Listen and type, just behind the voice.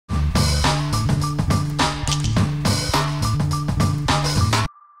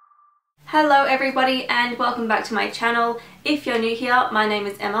Hello everybody and welcome back to my channel. If you're new here, my name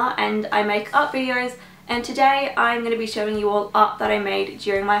is Emma and I make art videos, and today I'm going to be showing you all art that I made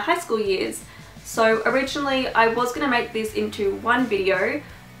during my high school years. So originally I was going to make this into one video,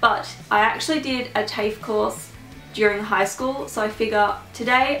 but I actually did a TAFE course during high school, so I figure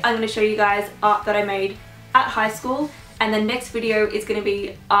today I'm going to show you guys art that I made at high school, and the next video is going to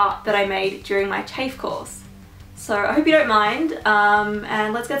be art that I made during my TAFE course. So I hope you don't mind,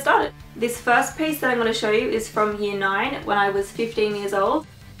 and let's get started. This first piece that I'm going to show you is from year 9 when I was 15 years old.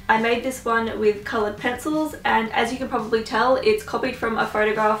 I made this one with coloured pencils, and as you can probably tell, it's copied from a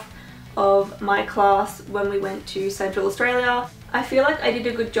photograph of my class when we went to Central Australia. I feel like I did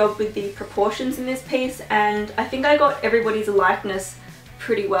a good job with the proportions in this piece, and I think I got everybody's likeness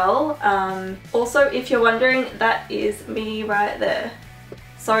pretty well. Also, if you're wondering, that is me right there.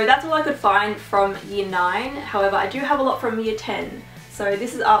 So that's all I could find from year 9, however I do have a lot from year 10. So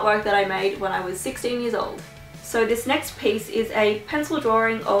this is artwork that I made when I was 16 years old. So this next piece is a pencil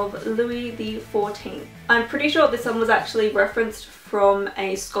drawing of Louis XIV. I'm pretty sure this one was actually referenced from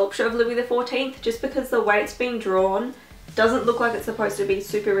a sculpture of Louis XIV, just because the way it's been drawn doesn't look like it's supposed to be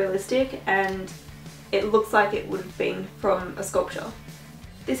super realistic, and it looks like it would have been from a sculpture.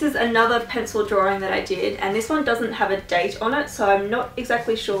 This is another pencil drawing that I did, and this one doesn't have a date on it, so I'm not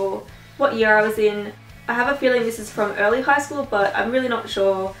exactly sure what year I was in. I have a feeling this is from early high school, but I'm really not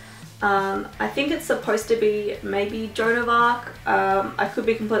sure. I think it's supposed to be maybe Joan of Arc. I could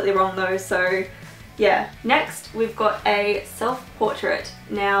be completely wrong though, so yeah. Next, we've got a self-portrait.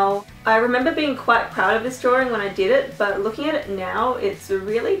 Now, I remember being quite proud of this drawing when I did it, but looking at it now, it's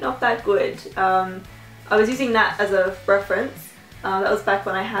really not that good. I was using that as a reference. That was back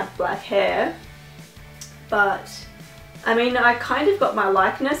when I had black hair, but I mean, I kind of got my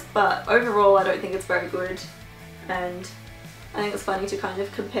likeness, but overall I don't think it's very good, and I think it's funny to kind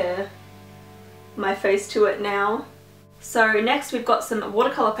of compare my face to it now. So next we've got some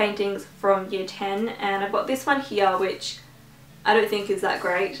watercolour paintings from year 10, and I've got this one here which I don't think is that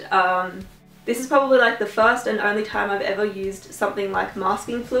great. This is probably like the first and only time I've ever used something like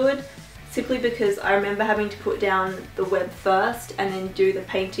masking fluid, simply because I remember having to put down the web first and then do the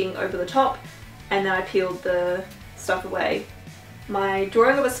painting over the top, and then I peeled the stuff away. My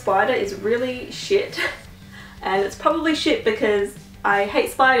drawing of a spider is really shit, and it's probably shit because I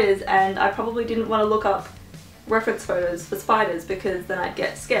hate spiders, and I probably didn't want to look up reference photos for spiders because then I'd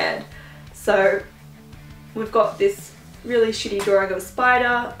get scared. So we've got this really shitty drawing of a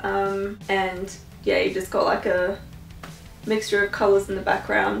spider, and yeah, you just got like a mixture of colours in the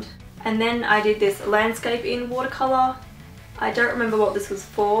background. And then I did this landscape in watercolour. I don't remember what this was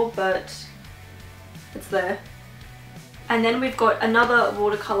for, but it's there. And then we've got another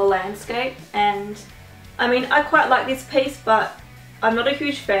watercolour landscape, and I mean, I quite like this piece, but I'm not a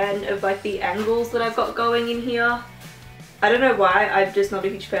huge fan of like the angles that I've got going in here. I don't know why, I'm just not a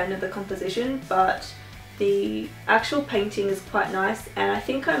huge fan of the composition, but the actual painting is quite nice, and I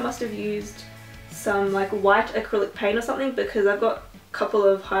think I must have used some like white acrylic paint or something, because I've got couple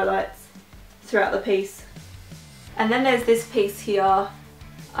of highlights throughout the piece. And then there's this piece here.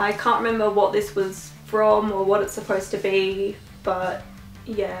 I can't remember what this was from or what it's supposed to be, but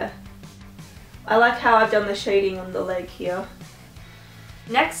yeah. I like how I've done the shading on the leg here.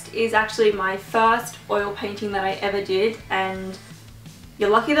 Next is actually my first oil painting that I ever did, and you're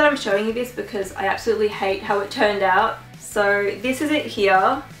lucky that I'm showing you this because I absolutely hate how it turned out. So this is it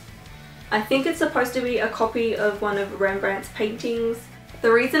here. I think it's supposed to be a copy of one of Rembrandt's paintings.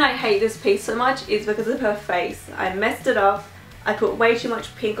 The reason I hate this piece so much is because of her face. I messed it up, I put way too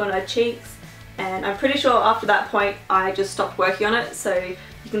much pink on her cheeks, and I'm pretty sure after that point I just stopped working on it. So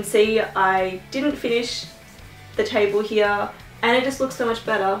you can see I didn't finish the table here, and it just looks so much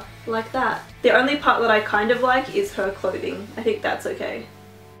better like that. The only part that I kind of like is her clothing. I think that's okay.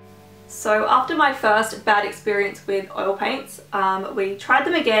 So after my first bad experience with oil paints, we tried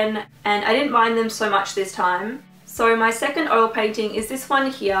them again, and I didn't mind them so much this time. So my second oil painting is this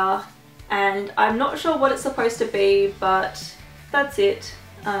one here, and I'm not sure what it's supposed to be, but that's it.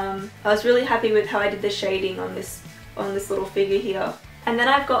 I was really happy with how I did the shading on this little figure here. And then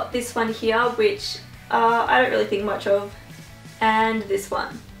I've got this one here, which I don't really think much of, and this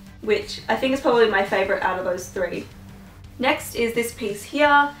one, which I think is probably my favourite out of those three. Next is this piece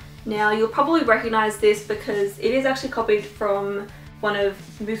here. Now you'll probably recognise this because it is actually copied from one of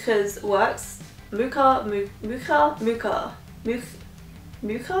Mucha's works. Mucha?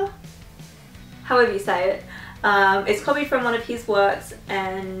 However you say it. It's copied from one of his works,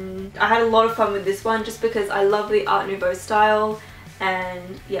 and I had a lot of fun with this one just because I love the Art Nouveau style,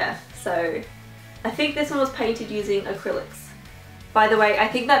 and yeah, so I think this one was painted using acrylics. By the way, I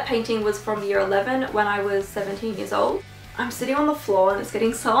think that painting was from year 11 when I was 17 years old. I'm sitting on the floor and it's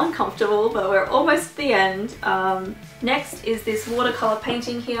getting so uncomfortable, but we're almost at the end. Next is this watercolor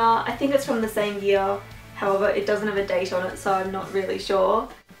painting here. I think it's from the same year, however it doesn't have a date on it, so I'm not really sure.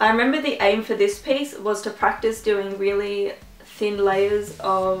 I remember the aim for this piece was to practice doing really thin layers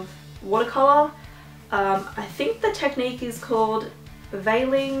of watercolor. I think the technique is called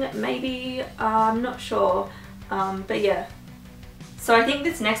veiling, maybe, I'm not sure, but yeah. So I think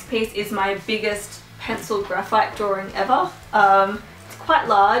this next piece is my biggest pencil graphite drawing ever. It's quite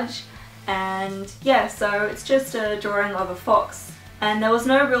large, and yeah, so it's just a drawing of a fox. And there was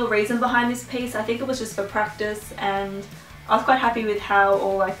no real reason behind this piece. I think it was just for practice, and I was quite happy with how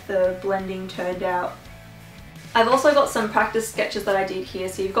all like the blending turned out. I've also got some practice sketches that I did here.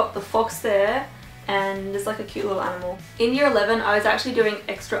 So you've got the fox there, and there's like a cute little animal. In year 11 I was actually doing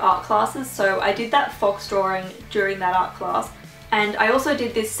extra art classes, so I did that fox drawing during that art class. And I also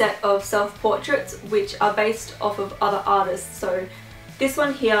did this set of self-portraits which are based off of other artists. So this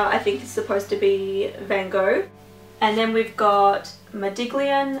one here I think is supposed to be Van Gogh. And then we've got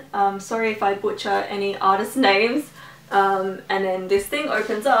Modiglian, sorry if I butcher any artist names. And then this thing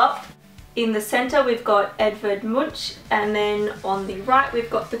opens up. In the center we've got Edvard Munch, and then on the right we've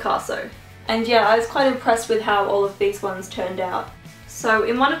got Picasso. And yeah, I was quite impressed with how all of these ones turned out. So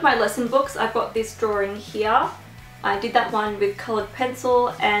in one of my lesson books I've got this drawing here. I did that one with coloured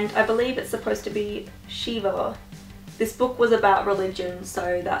pencil, and I believe it's supposed to be Shiva. This book was about religion,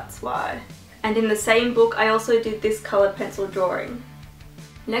 so that's why. And in the same book I also did this coloured pencil drawing.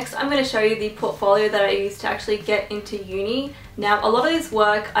 Next I'm going to show you the portfolio that I used to actually get into uni. Now a lot of this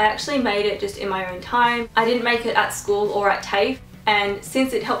work I actually made it just in my own time. I didn't make it at school or at TAFE, and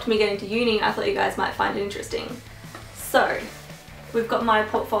since it helped me get into uni I thought you guys might find it interesting. So we've got my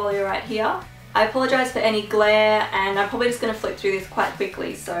portfolio right here. I apologise for any glare, and I'm probably just going to flick through this quite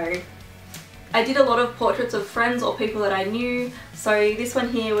quickly. So I did a lot of portraits of friends or people that I knew. So this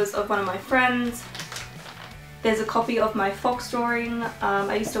one here was of one of my friends. There's a copy of my fox drawing.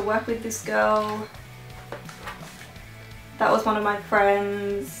 I used to work with this girl. That was one of my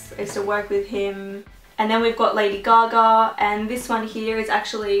friends. I used to work with him. And then we've got Lady Gaga, and this one here is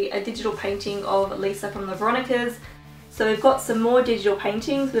actually a digital painting of Lisa from the Veronicas. So we've got some more digital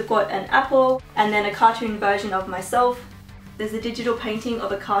paintings. We've got an apple, and then a cartoon version of myself. There's a digital painting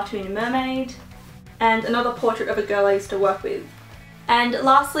of a cartoon mermaid, and another portrait of a girl I used to work with. And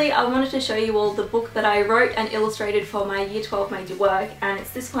lastly, I wanted to show you all the book that I wrote and illustrated for my Year 12 major work, and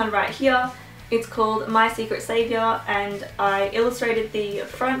it's this one right here. It's called My Secret Saviour, and I illustrated the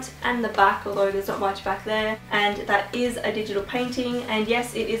front and the back, although there's not much back there, and that is a digital painting, and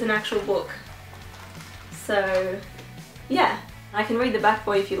yes, it is an actual book. So yeah, I can read the back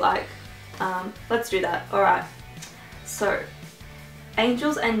for you if you like. Let's do that. Alright, so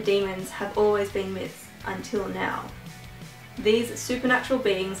angels and demons have always been myths until now. These supernatural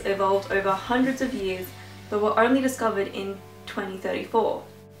beings evolved over hundreds of years but were only discovered in 2034.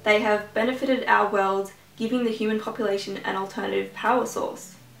 They have benefited our world, giving the human population an alternative power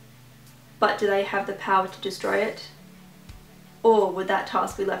source. But do they have the power to destroy it? Or would that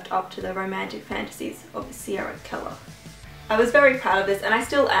task be left up to the romantic fantasies of Sierra Keller? I was very proud of this, and I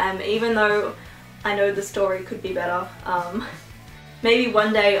still am, even though I know the story could be better. Maybe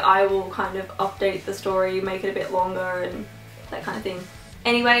one day I will kind of update the story, make it a bit longer and that kind of thing.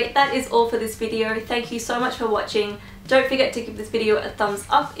 Anyway, that is all for this video. Thank you so much for watching. Don't forget to give this video a thumbs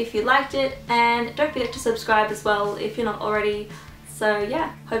up if you liked it, and don't forget to subscribe as well if you're not already. So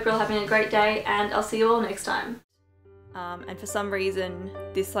yeah, hope you're all having a great day, and I'll see you all next time. And for some reason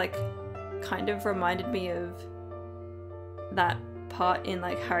this like kind of reminded me of that part in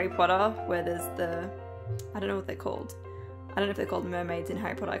like Harry Potter where there's the, I don't know what they're called. I don't know if they're called mermaids in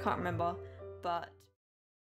Harry Potter, I can't remember, but